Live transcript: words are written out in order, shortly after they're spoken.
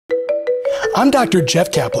I'm Dr.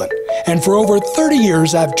 Jeff Kaplan, and for over 30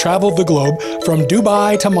 years I've traveled the globe from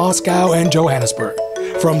Dubai to Moscow and Johannesburg,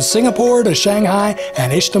 from Singapore to Shanghai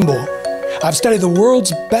and Istanbul. I've studied the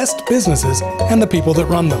world's best businesses and the people that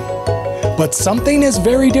run them. But something is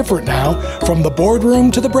very different now. From the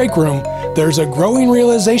boardroom to the break room, there's a growing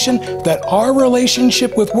realization that our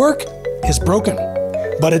relationship with work is broken.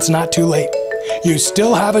 But it's not too late. You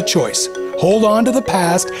still have a choice. Hold on to the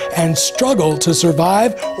past and struggle to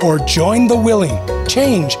survive, or join the willing,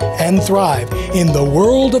 change, and thrive in the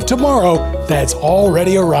world of tomorrow that's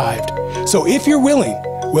already arrived. So if you're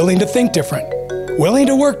willing to think different, willing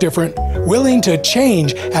to work different, willing to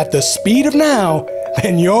change at the speed of now,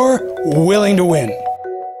 then you're willing to win.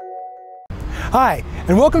 Hi,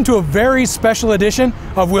 and welcome to a very special edition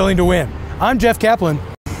of Willing to Win. I'm Jeff Kaplan.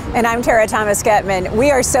 And I'm Tara Thomas-Getman.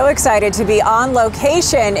 We are so excited to be on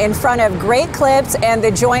location in front of Great Clips and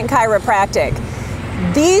the Joint Chiropractic.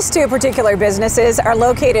 These two particular businesses are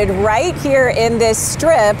located right here in this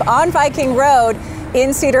strip on Viking Road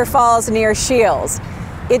in Cedar Falls near Shields.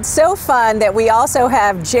 It's so fun that we also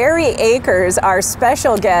have Jerry Akers, our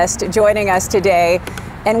special guest, joining us today.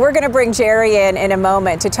 And we're going to bring Jerry in a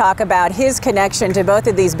moment to talk about his connection to both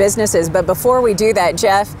of these businesses. But before we do that,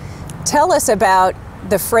 Jeff, tell us about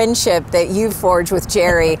the friendship that you've forged with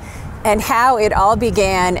Jerry and how it all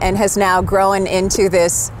began and has now grown into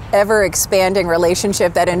this ever-expanding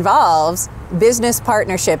relationship that involves business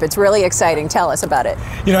partnership. It's really exciting. Tell us about it.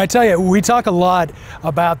 You know, I tell you, we talk a lot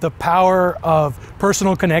about the power of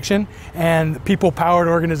personal connection and people-powered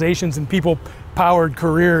organizations and people-powered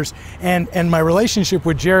careers, and my relationship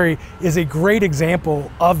with Jerry is a great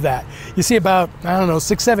example of that. You see, about, I don't know,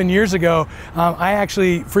 6-7 years ago, I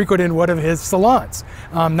actually frequented one of his salons,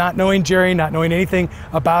 not knowing Jerry, not knowing anything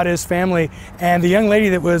about his family, and the young lady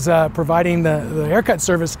that was providing the haircut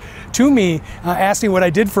service to me asked me what I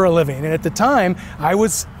did for a living, and at the time I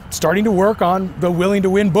was starting to work on the Willing to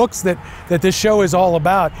Win books that this show is all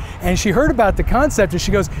about. And she heard about the concept and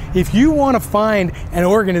she goes, if you want to find an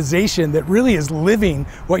organization that really is living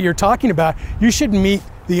what you're talking about, you should meet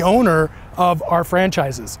the owner of our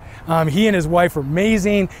franchises. He and his wife are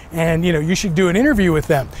amazing, and you should do an interview with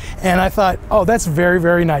them. And I thought, oh, that's very,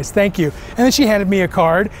 very nice, thank you. And then she handed me a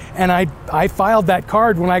card, and I filed that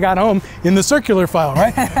card when I got home in the circular file,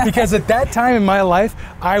 right? Because at that time in my life,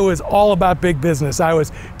 I was all about big business. I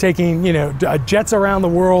was taking, jets around the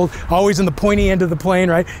world, always in the pointy end of the plane,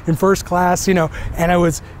 right? In first class, and I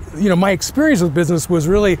was, my experience with business was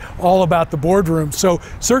really all about the boardroom. So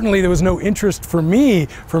certainly there was no interest for me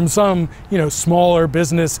from some, smaller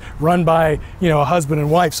business run by, a husband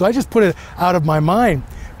and wife. So I just put it out of my mind.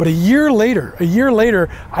 But a year later,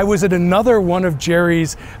 I was at another one of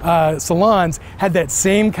Jerry's salons, had that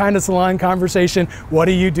same kind of salon conversation. What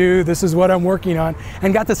do you do? This is what I'm working on.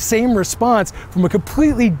 And got the same response from a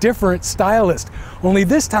completely different stylist. Only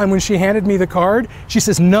this time when she handed me the card, she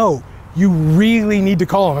says, no, you really need to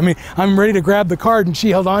call him. I mean, I'm ready to grab the card and she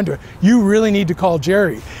held on to it. You really need to call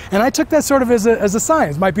Jerry. And I took that sort of as a sign.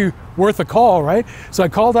 It might be worth a call, right? So I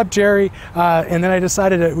called up Jerry and then I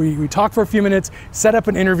decided that we talked for a few minutes, set up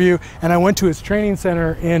an interview, and I went to his training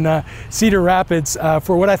center in Cedar Rapids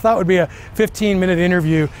for what I thought would be a 15-minute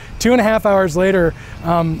interview. 2.5 hours later,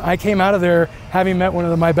 I came out of there having met one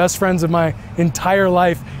of my best friends of my entire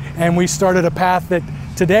life, and we started a path that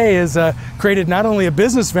today has created not only a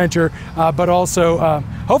business venture, but also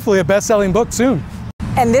hopefully a best-selling book soon.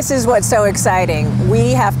 And this is what's so exciting.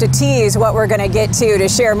 We have to tease what we're going to get to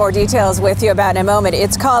share more details with you about in a moment.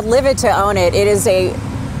 It's called Live It to Own It. It is a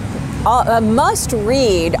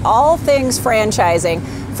must-read, all things franchising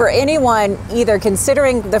for anyone either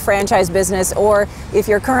considering the franchise business or if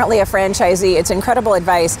you're currently a franchisee. It's incredible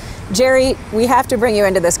advice. Jerry, we have to bring you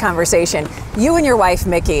into this conversation. You and your wife,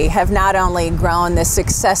 Mickey, have not only grown this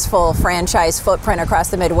successful franchise footprint across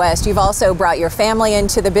the Midwest, you've also brought your family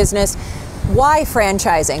into the business. Why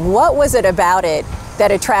franchising? What was it about it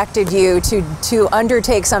that attracted you to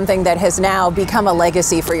undertake something that has now become a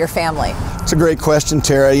legacy for your family? It's a great question,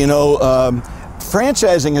 Tara.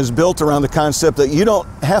 Franchising is built around the concept that you don't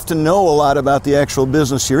have to know a lot about the actual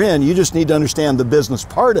business you're in. You just need to understand the business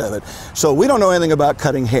part of it. So we don't know anything about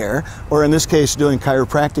cutting hair, or in this case doing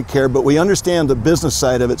chiropractic care, but we understand the business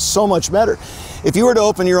side of it so much better. If you were to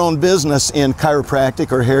open your own business in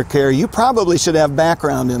chiropractic or hair care, you probably should have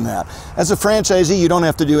background in that. As a franchisee, you don't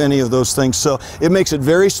have to do any of those things. So it makes it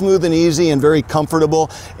very smooth and easy and very comfortable,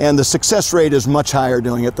 and the success rate is much higher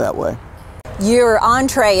doing it that way. Your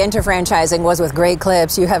entree into franchising was with Great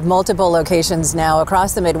Clips. You have multiple locations now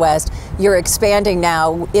across the Midwest. You're expanding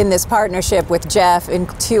now in this partnership with Jeff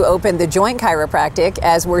to open the Joint Chiropractic,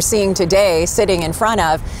 as we're seeing today, sitting in front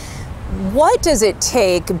of. What does it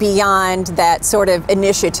take beyond that sort of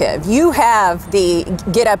initiative? You have the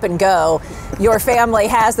get up and go, your family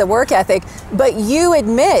has the work ethic, but you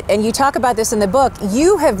admit, and you talk about this in the book,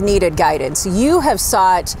 you have needed guidance. You have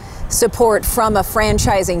sought support from a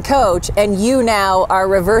franchising coach, and you now are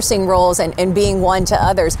reversing roles and being one to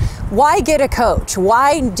others. Why get a coach?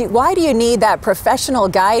 Why do you need that professional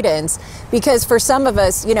guidance? Because for some of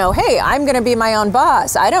us, you know, hey, I'm going to be my own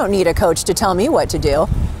boss. I don't need a coach to tell me what to do.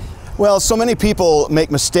 Well, so many people make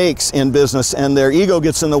mistakes in business and their ego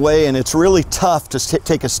gets in the way, and it's really tough to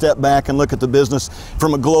take a step back and look at the business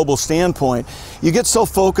from a global standpoint. You get so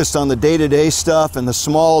focused on the day-to-day stuff and the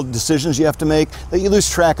small decisions you have to make that you lose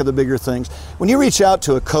track of the bigger things. When you reach out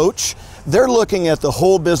to a coach, they're looking at the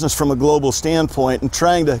whole business from a global standpoint and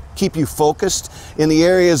trying to keep you focused in the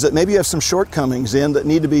areas that maybe you have some shortcomings in that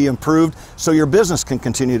need to be improved so your business can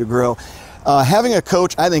continue to grow. Having a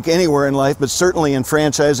coach, I think anywhere in life, but certainly in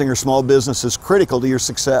franchising or small business, is critical to your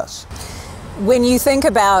success. When you think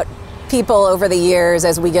about people over the years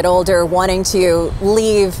as we get older wanting to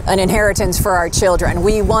leave an inheritance for our children,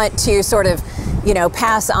 we want to sort of, you know,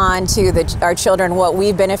 pass on to our children what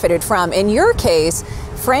we've benefited from. In your case,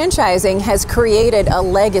 franchising has created a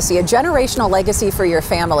legacy, a generational legacy for your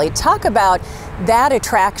family. Talk about that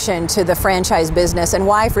attraction to the franchise business and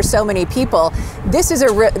why for so many people this is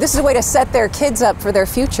a way to set their kids up for their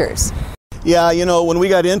futures. Yeah, you know, when we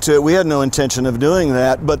got into it, we had no intention of doing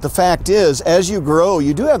that. But the fact is, as you grow,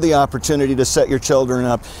 you do have the opportunity to set your children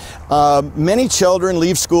up. Many children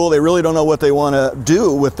leave school, they really don't know what they want to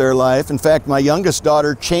do with their life. In fact, my youngest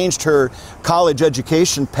daughter changed her college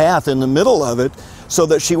education path in the middle of it so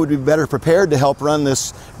that she would be better prepared to help run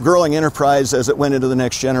this growing enterprise as it went into the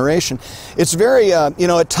next generation. It's very, you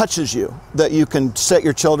know, it touches you that you can set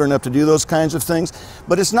your children up to do those kinds of things.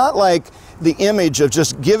 But it's not like the image of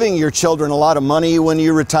just giving your children a lot of money when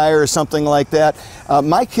you retire or something like that.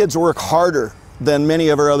 My kids work harder than many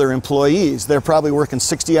of our other employees. They're probably working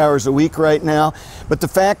 60 hours a week right now. But the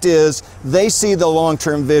fact is, they see the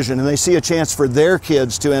long-term vision and they see a chance for their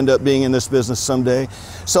kids to end up being in this business someday.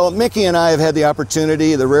 So Mickey and I have had the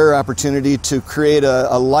opportunity, the rare opportunity, to create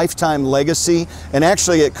a lifetime legacy. And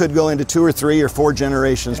actually, it could go into 2 or 3 or 4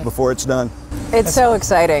 generations before it's done. It's so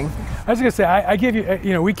exciting. I was going to say, I give you,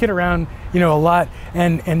 you know, we kid around, you know, a lot,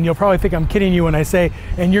 and you'll probably think I'm kidding you when I say,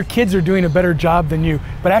 and your kids are doing a better job than you.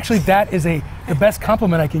 But actually, that is the best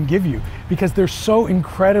compliment I can give you, because they're so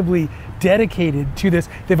incredibly dedicated to this.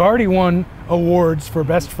 They've already won awards for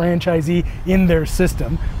best franchisee in their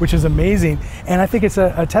system, which is amazing. And I think it's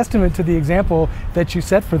a testament to the example that you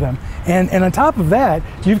set for them. And on top of that,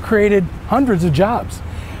 you've created hundreds of jobs.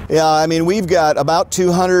 Yeah, I mean, we've got about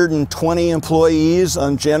 220 employees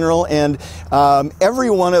in general, and every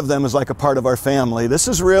one of them is like a part of our family. This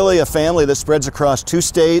is really a family that spreads across 2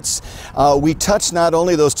 states. We touch not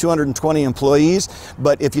only those 220 employees,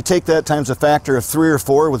 but if you take that times a factor of 3 or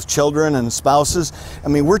 4 with children and spouses, I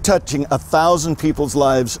mean, we're touching 1,000 people's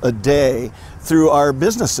lives a day through our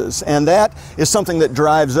businesses, and that is something that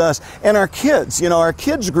drives us. And our kids, you know, our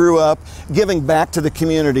kids grew up giving back to the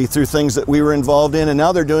community through things that we were involved in, and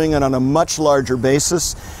now they're doing it on a much larger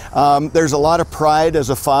basis. There's a lot of pride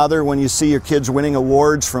as a father when you see your kids winning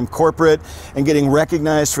awards from corporate and getting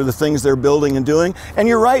recognized for the things they're building and doing. And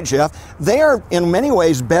you're right, Jeff, they are in many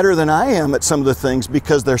ways better than I am at some of the things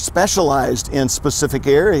because they're specialized in specific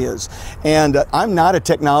areas. And I'm not a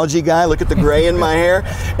technology guy. Look at the gray in my hair.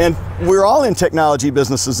 And we're all in technology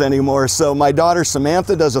businesses anymore. So my daughter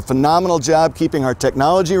Samantha does a phenomenal job keeping our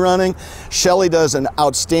technology running. Shelly does an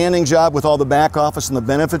outstanding job with all the back office and the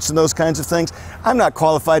benefits and those kinds of things. I'm not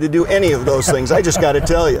qualified to do any of those things. I just got to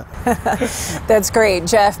tell you. That's great.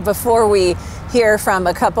 Jeff, before we hear from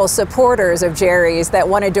a couple supporters of Jerry's that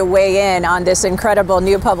wanted to weigh in on this incredible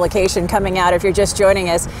new publication coming out, if you're just joining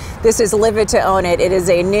us, this is Live It to Own It. It is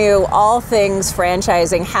a new all things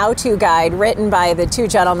franchising how-to guide written by the 2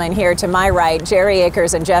 gentlemen here to my right, Jerry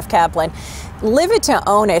Akers and Jeff Kaplan. Live It to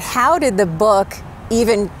Own It. How did the book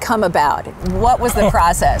even come about? What was the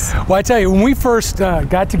process? Well, I tell you, when we first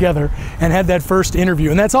got together and had that first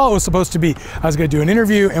interview, and that's all it was supposed to be. I was going to do an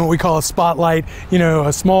interview and what we call a spotlight, you know,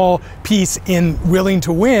 a small piece in Willing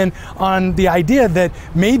to Win on the idea that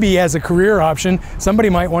maybe as a career option, somebody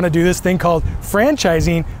might want to do this thing called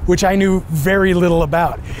franchising, which I knew very little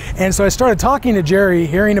about. And so I started talking to Jerry,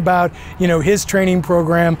 hearing about, you know, his training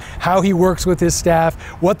program, how he works with his staff,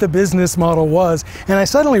 what the business model was, and I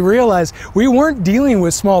suddenly realized we weren't dealing dealing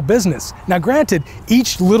with small business. Now granted,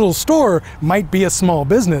 each little store might be a small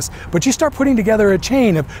business, but you start putting together a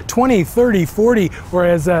chain of 20, 30, 40, or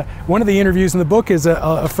as one of the interviews in the book is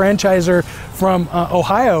a franchisor from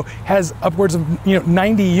Ohio has upwards of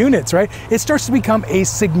 90 units, right? It starts to become a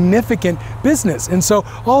significant business. And so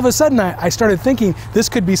all of a sudden I started thinking this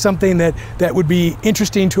could be something that would be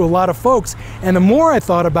interesting to a lot of folks. And the more I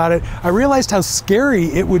thought about it, I realized how scary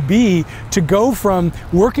it would be to go from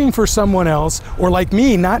working for someone else, or like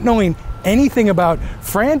me, not knowing anything about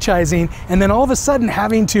franchising, and then all of a sudden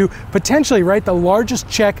having to potentially write the largest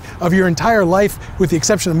check of your entire life, with the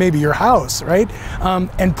exception of maybe your house, right?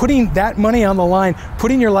 And putting that money on the line,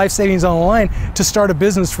 putting your life savings on the line to start a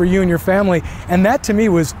business for you and your family. And that to me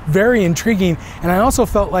was very intriguing. And I also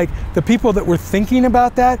felt like the people that were thinking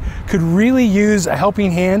about that could really use a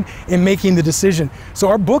helping hand in making the decision. So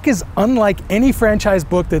our book is unlike any franchise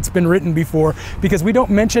book that's been written before, because we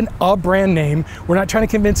don't mention a brand name. We're not trying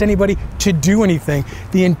to convince anybody to do anything.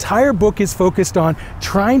 The entire book is focused on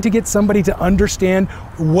trying to get somebody to understand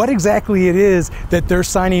what exactly it is that they're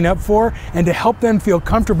signing up for, and to help them feel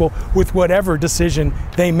comfortable with whatever decision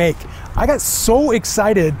they make. I got so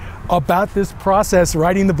excited about this process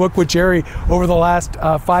writing the book with Jerry over the last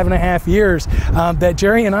 5.5 years that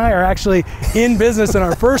Jerry and I are actually in business in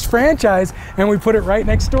our first franchise, and we put it right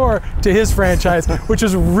next door to his franchise, which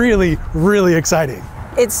is really, really exciting.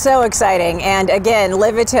 It's so exciting. And again,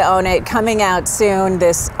 Live It to Own It, coming out soon,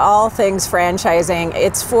 this all things franchising.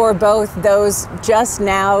 It's for both those just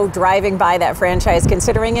now driving by that franchise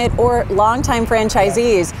considering it, or longtime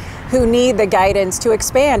franchisees who need the guidance to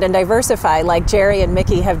expand and diversify, like Jerry and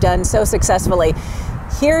Mickey have done so successfully.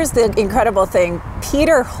 Here's the incredible thing.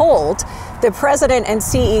 Peter Holt, the president and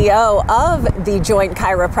CEO of the Joint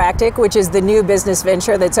Chiropractic, which is the new business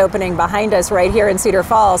venture that's opening behind us right here in Cedar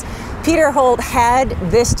Falls, Peter Holt had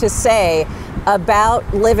this to say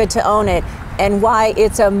about Live It to Own It and why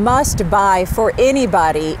it's a must-buy for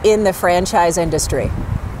anybody in the franchise industry.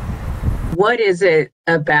 What is it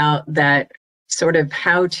about that sort of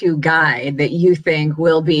how-to guide that you think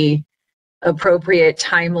will be appropriate,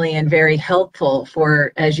 timely, and very helpful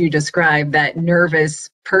for, as you described, that nervous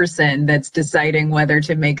person that's deciding whether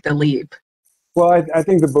to make the leap? Well, I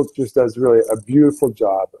think the book just does really a beautiful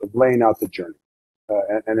job of laying out the journey.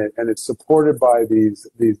 And it's supported by these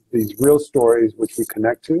real stories which we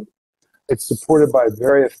connect to. It's supported by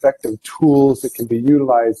very effective tools that can be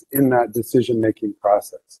utilized in that decision-making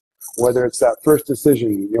process. Whether it's that first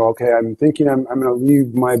decision, okay, I'm thinking I'm going to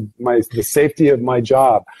leave the safety of my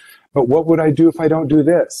job, but what would I do if I don't do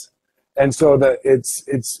this? And so that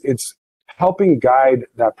it's helping guide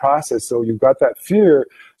that process. So you've got that fear.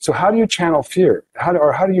 So how do you channel fear? How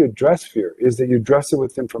do you address fear? Is that you address it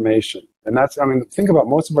with information. And that's, think about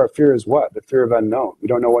most of our fear is what? The fear of unknown. We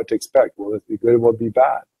don't know what to expect. Will it be good? Will it be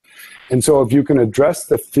bad? And so if you can address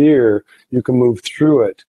the fear, you can move through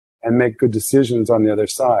it and make good decisions on the other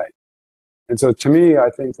side. And so to me,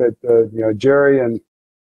 I think that Jerry and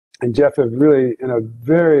Jeff have really, in a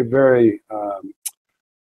very, very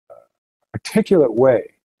articulate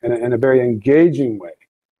way, and in a very engaging way,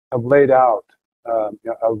 have laid out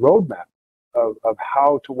a roadmap of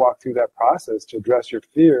how to walk through that process to address your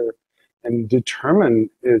fear and determine,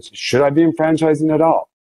 should I be in franchising at all?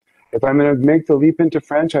 If I'm going to make the leap into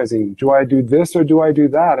franchising, do I do this or do I do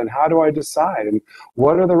that? And how do I decide? And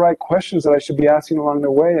what are the right questions that I should be asking along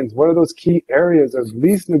the way? And what are those key areas of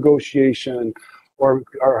lease negotiation, or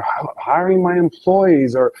hiring my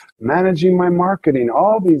employees, or managing my marketing?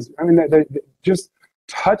 All these, they're just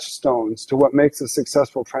touchstones to what makes a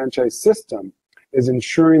successful franchise system, is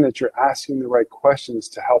ensuring that you're asking the right questions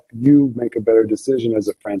to help you make a better decision as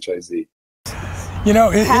a franchisee.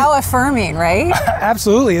 How affirming, right?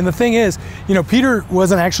 Absolutely. And the thing is, Peter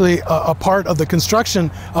wasn't actually a part of the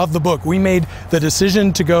construction of the book. We made the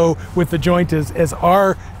decision to go with the Joint as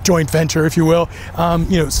our joint venture, if you will,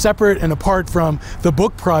 separate and apart from the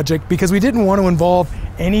book project, because we didn't want to involve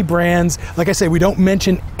any brands. Like I say, we don't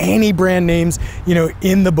mention any brand names,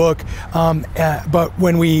 in the book. But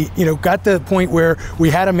when we, got to the point where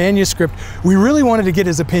we had a manuscript, we really wanted to get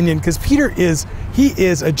his opinion, because Peter is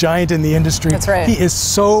a giant in the industry. That's right. He is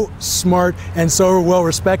so smart and so well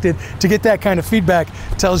respected. To get that kind of feedback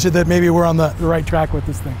tells you that maybe we're on the right track with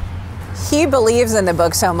this thing. He believes in the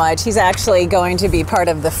book so much, he's actually going to be part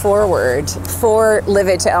of the foreword for Live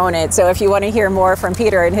It to Own It. So if you want to hear more from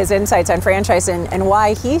Peter and his insights on franchise and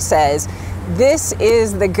why he says this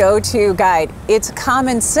is the go-to guide, it's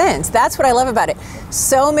common sense. That's what I love about it.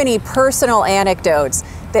 So many personal anecdotes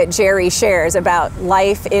that Jerry shares about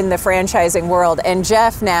life in the franchising world. And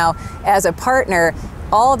Jeff now, as a partner,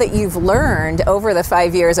 all that you've learned over the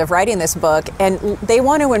 5 years of writing this book, and they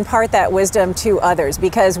want to impart that wisdom to others,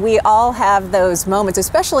 because we all have those moments,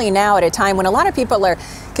 especially now at a time when a lot of people are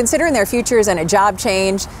considering their futures and a job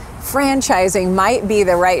change. Franchising might be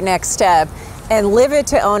the right next step, and Live It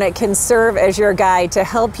to Own It can serve as your guide to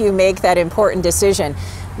help you make that important decision.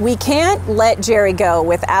 We can't let Jerry go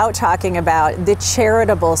without talking about the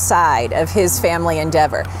charitable side of his family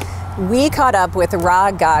endeavor. We caught up with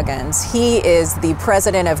Rob Goggins. He is the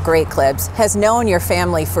president of Great Clips, has known your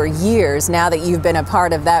family for years now that you've been a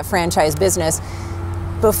part of that franchise business.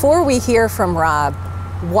 Before we hear from Rob,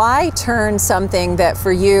 why turn something that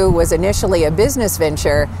for you was initially a business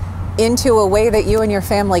venture into a way that you and your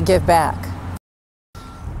family give back?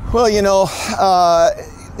 Well, you know,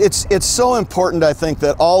 it's so important, I think,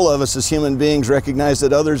 that all of us as human beings recognize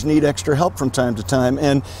that others need extra help from time to time.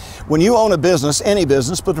 And when you own a business, any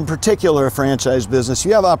business, but in particular a franchise business,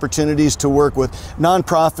 you have opportunities to work with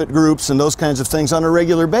nonprofit groups and those kinds of things on a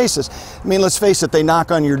regular basis. I mean, let's face it, they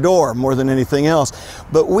knock on your door more than anything else.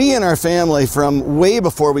 But we in our family, from way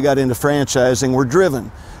before we got into franchising, were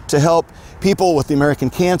driven to help people with the American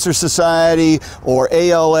Cancer Society or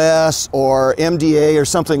ALS or MDA or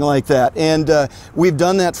something like that. And we've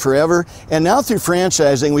done that forever. And now through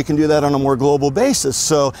franchising, we can do that on a more global basis.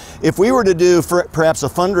 So if we were to do perhaps a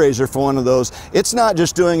fundraiser for one of those, it's not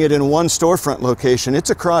just doing it in one storefront location. It's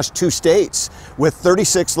across 2 states with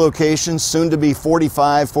 36 locations, soon to be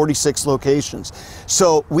 45, 46 locations.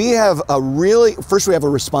 So we have first we have a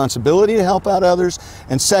responsibility to help out others,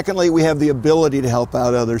 and secondly, we have the ability to help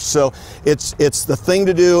out others. So it's the thing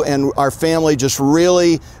to do, and our family just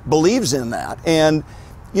really believes in that. And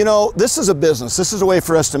you know, this is a business. This is a way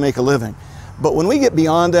for us to make a living. But when we get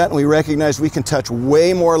beyond that and we recognize we can touch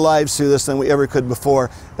way more lives through this than we ever could before,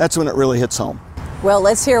 that's when it really hits home. Well,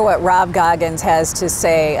 let's hear what Rob Goggins has to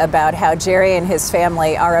say about how Jerry and his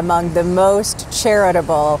family are among the most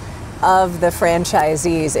charitable of the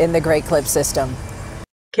franchisees in the Great Clips system.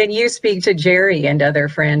 Can you speak to Jerry and other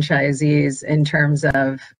franchisees in terms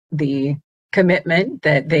of the commitment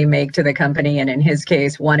that they make to the company, and in his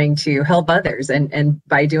case, wanting to help others, and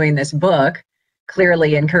by doing this book,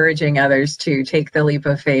 clearly encouraging others to take the leap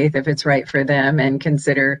of faith if it's right for them and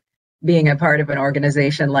consider being a part of an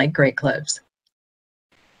organization like Great Clips?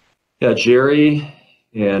 Yeah, Jerry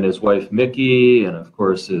and his wife Mickey, and of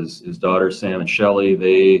course his daughters Sam and Shelley,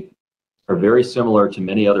 they are very similar to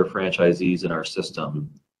many other franchisees in our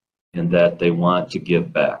system in that they want to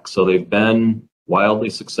give back. So they've been wildly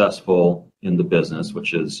successful in the business,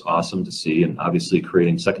 which is awesome to see, and obviously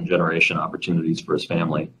creating second generation opportunities for his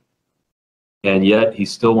family. And yet he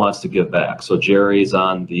still wants to give back. So Jerry's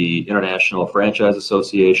on the International Franchise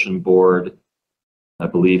Association board. I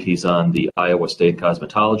believe he's on the Iowa State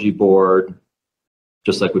Cosmetology board,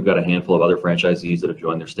 just like we've got a handful of other franchisees that have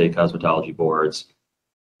joined their state cosmetology boards.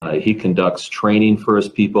 He conducts training for his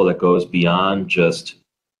people that goes beyond just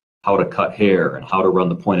how to cut hair and how to run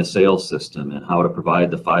the point of sale system and how to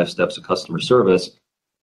provide the 5 steps of customer service.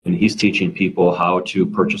 And he's teaching people how to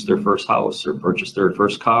purchase their first house or purchase their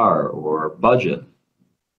first car or budget.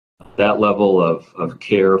 That level of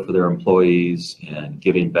care for their employees and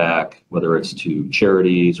giving back, whether it's to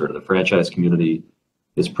charities or to the franchise community,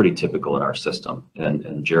 is pretty typical in our system.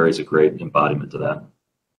 And Jerry's a great embodiment of that.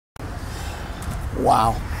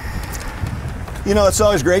 Wow. You know, it's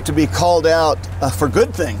always great to be called out for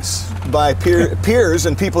good things by peers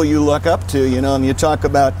and people you look up to, you know, and you talk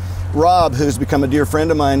about Rob, who's become a dear friend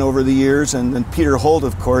of mine over the years, and Peter Holt,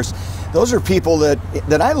 of course. Those are people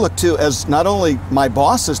that I look to as not only my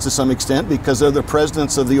bosses to some extent, because they're the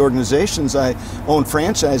presidents of the organizations I own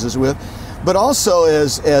franchises with, but also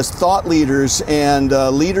as thought leaders and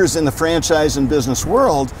leaders in the franchise and business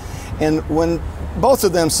world. And when both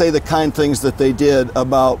of them say the kind things that they did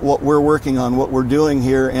about what we're working on, what we're doing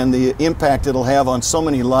here, and the impact it'll have on so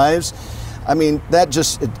many lives, I mean, that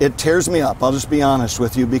just, it tears me up. I'll just be honest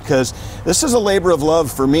with you, because this is a labor of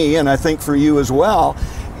love for me, and I think for you as well.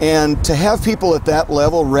 And to have people at that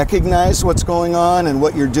level recognize what's going on and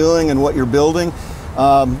what you're doing and what you're building,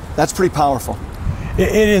 that's pretty powerful.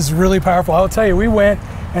 It is really powerful. I'll tell you, we went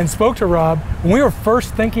and spoke to Rob when we were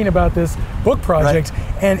first thinking about this book project. Right.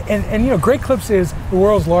 And you know, Great Clips is the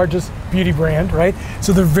world's largest beauty brand, right?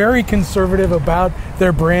 So they're very conservative about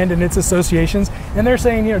their brand and its associations. And they're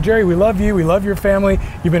saying, you know, Jerry, we love you, we love your family,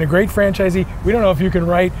 you've been a great franchisee, we don't know if you can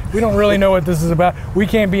write, we don't really know what this is about, we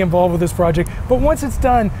can't be involved with this project, but once it's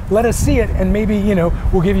done, let us see it, and maybe, you know,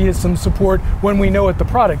 we'll give you some support when we know what the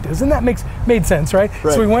product is. And that made sense, right?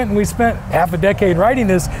 So we went and we spent half a decade writing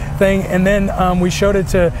this thing, and then we showed it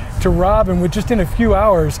to Rob, and but just in a few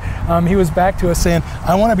hours, he was back to us saying,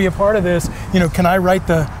 I want to be a part of this. Can I write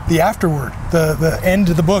the afterword, the end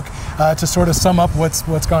of the book, to sort of sum up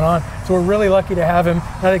what's gone on? So we're really lucky to have him.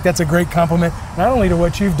 And I think that's a great compliment, not only to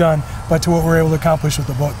what you've done, but to what we're able to accomplish with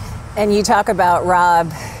the book. And you talk about,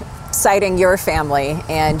 Rob, citing your family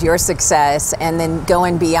and your success, and then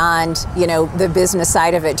going beyond, the business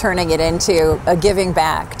side of it, turning it into a giving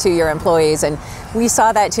back to your employees. And we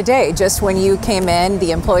saw that today. Just when you came in,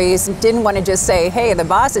 the employees didn't want to just say, hey, the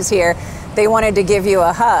boss is here. They wanted to give you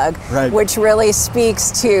a hug, right, which really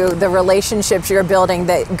speaks to the relationships you're building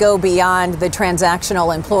that go beyond the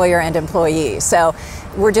transactional employer and employee. So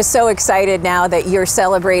we're just so excited now that you're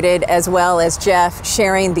celebrated, as well as Jeff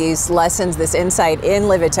sharing these lessons, this insight in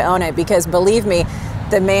Live It to Own It, because believe me,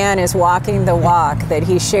 the man is walking the walk that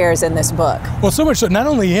he shares in this book. Well, so much so, not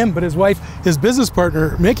only him, but his wife, his business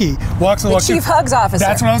partner, Mickey, walks the walk. Chief Hugs Officer.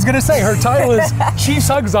 That's what I was going to say. Her title is Chief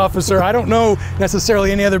Hugs Officer. I don't know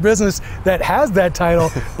necessarily any other business that has that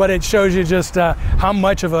title, but it shows you just how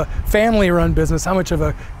much of a family-run business, how much of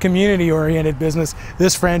a community-oriented business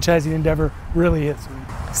this franchising endeavor really is.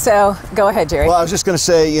 So go ahead, Jerry. Well, I was just going to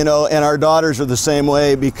say, and our daughters are the same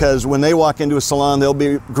way, because when they walk into a salon, they'll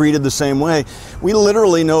be greeted the same way. We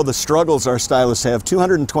literally know the struggles our stylists have.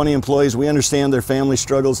 220 employees, we understand their family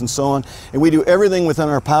struggles and so on, and we do everything within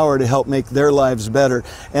our power to help make their lives better.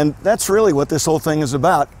 And that's really what this whole thing is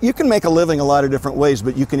about. You can make a living a lot of different ways,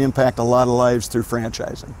 but you can impact a lot of lives through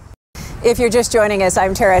franchising. If you're just joining us,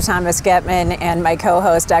 I'm Tara Thomas Getman, and my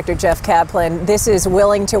co-host, Dr. Jeff Kaplan. This is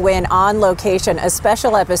Willing to Win on Location, a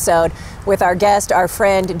special episode with our guest, our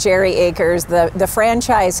friend, Jerry Akers, the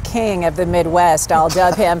franchise king of the Midwest, I'll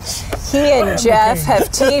dub him. He and Jeff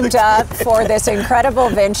have teamed up for this incredible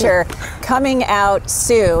venture coming out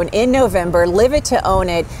soon in November, Live It to Own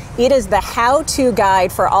It. It is the how-to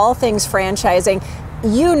guide for all things franchising.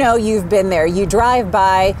 You've been there. You drive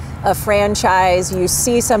by a franchise, you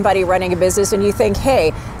see somebody running a business, and you think,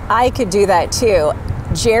 hey, I could do that too.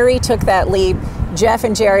 Jerry took that leap. Jeff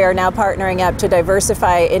and Jerry are now partnering up to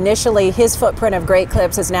diversify. Initially, his footprint of Great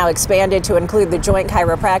Clips has now expanded to include the Joint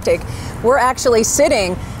Chiropractic. We're actually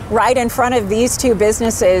sitting right in front of these two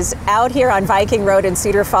businesses out here on Viking Road in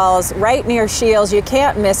Cedar Falls, right near Shields. You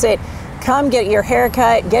can't miss it. Come get your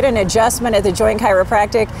haircut, get an adjustment at the Joint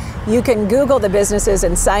Chiropractic. You can Google the businesses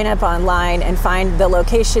and sign up online and find the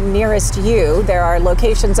location nearest you. There are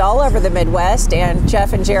locations all over the Midwest, and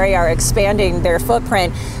Jeff and Jerry are expanding their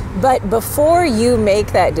footprint. But before you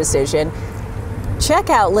make that decision,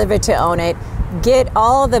 check out Live It to Own It. Get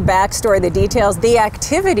all the backstory, the details, the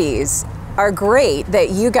activities are great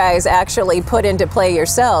that you guys actually put into play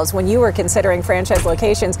yourselves when you were considering franchise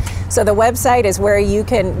locations. So the website is where you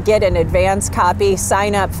can get an advanced copy,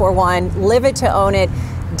 sign up for one,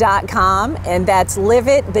 liveitToOwnIt.com, and that's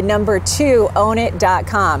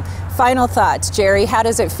liveit2ownit.com. Final thoughts, Jerry, how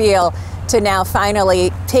does it feel to now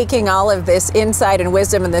finally taking all of this insight and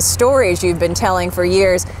wisdom and the stories you've been telling for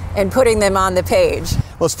years and putting them on the page?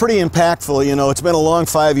 Well, it's pretty impactful. It's been a long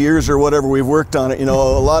 5 years or whatever we've worked on it, a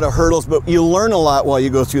lot of hurdles, but you learn a lot while you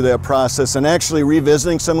go through that process. And actually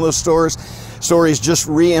revisiting some of those stories just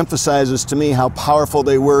re-emphasizes to me how powerful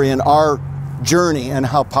they were in our journey and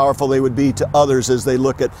how powerful they would be to others as they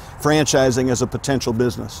look at franchising as a potential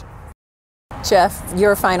business. Jeff,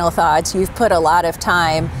 your final thoughts. You've put a lot of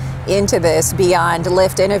time into this beyond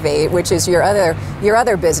Lift Innovate, which is your other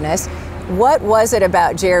business. What was it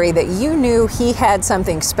about Jerry that you knew he had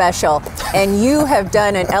something special, and you have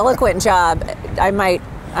done an eloquent job? I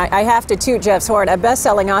have to toot Jeff's horn, a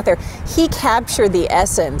best-selling author. He captured the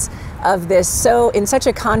essence of this in such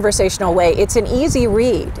a conversational way. It's an easy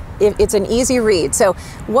read. It's an easy read. So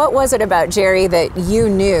what was it about Jerry that you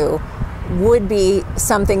knew would be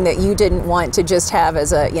something that you didn't want to just have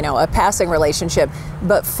as a passing relationship,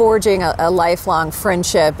 but forging a lifelong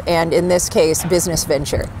friendship, and in this case, business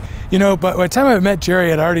venture? But by the time I met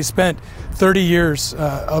Jerry, I'd already spent 30 years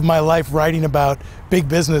of my life writing about big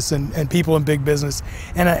business and people in big business.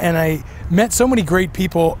 And I met so many great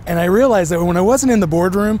people, and I realized that when I wasn't in the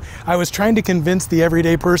boardroom, I was trying to convince the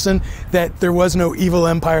everyday person that there was no evil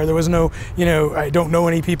empire. There was no, I don't know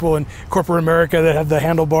any people in corporate America that have the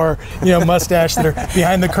handlebar, mustache that are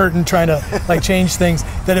behind the curtain trying to change things,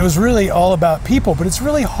 that it was really all about people. But it's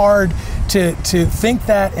really hard to think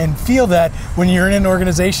that and feel that when you're in an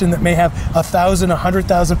organization that may have 1,000,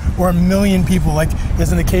 100,000, or 1 million people, like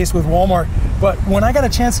is in the case with Walmart. But when I got a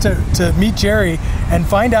chance to meet Jerry and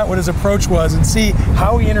find out what his approach was and see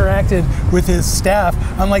how he interacted with his staff,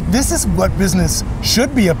 I'm like, this is what business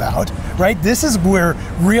should be about, right? This is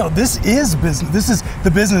this is business. This is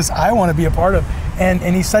the business I want to be a part of.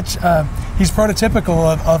 And he's he's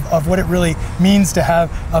prototypical of what it really means to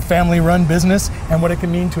have a family-run business and what it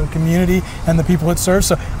can mean to a community and the people it serves.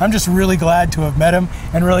 So I'm just really glad to have met him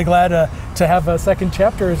and really glad to have a second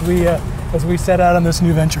chapter as we set out on this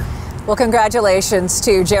new venture. Well, congratulations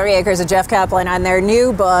to Jerry Akers and Jeff Kaplan on their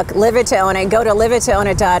new book, Live It to Own It. Go to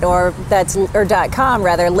liveitoownit.org, .com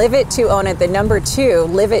rather, Live It to Own It, the number 2,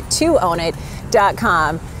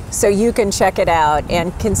 liveitoownit.com, so you can check it out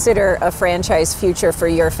and consider a franchise future for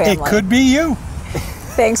your family. It could be you.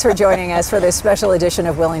 Thanks for joining us for this special edition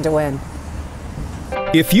of Willing to Win.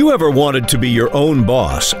 If you ever wanted to be your own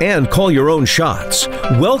boss and call your own shots,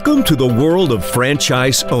 welcome to the world of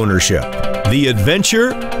franchise ownership. The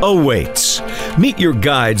adventure awaits. Meet your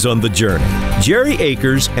guides on the journey, Jerry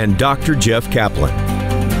Akers and Dr. Jeff Kaplan.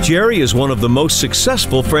 Jerry is one of the most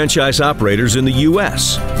successful franchise operators in the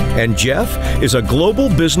U.S., and Jeff is a global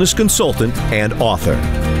business consultant and author.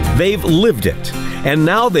 They've lived it, and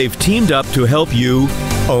now they've teamed up to help you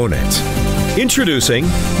own it. Introducing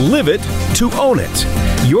Live It to Own It,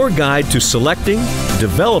 your guide to selecting,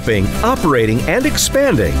 developing, operating, and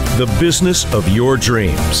expanding the business of your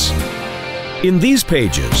dreams. In these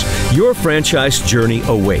pages, your franchise journey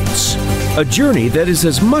awaits. A journey that is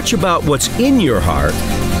as much about what's in your heart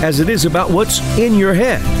as it is about what's in your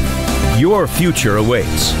head. Your future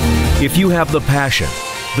awaits. If you have the passion,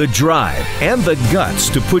 the drive, and the guts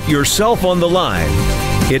to put yourself on the line,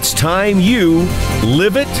 it's time you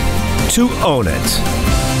live it to own it.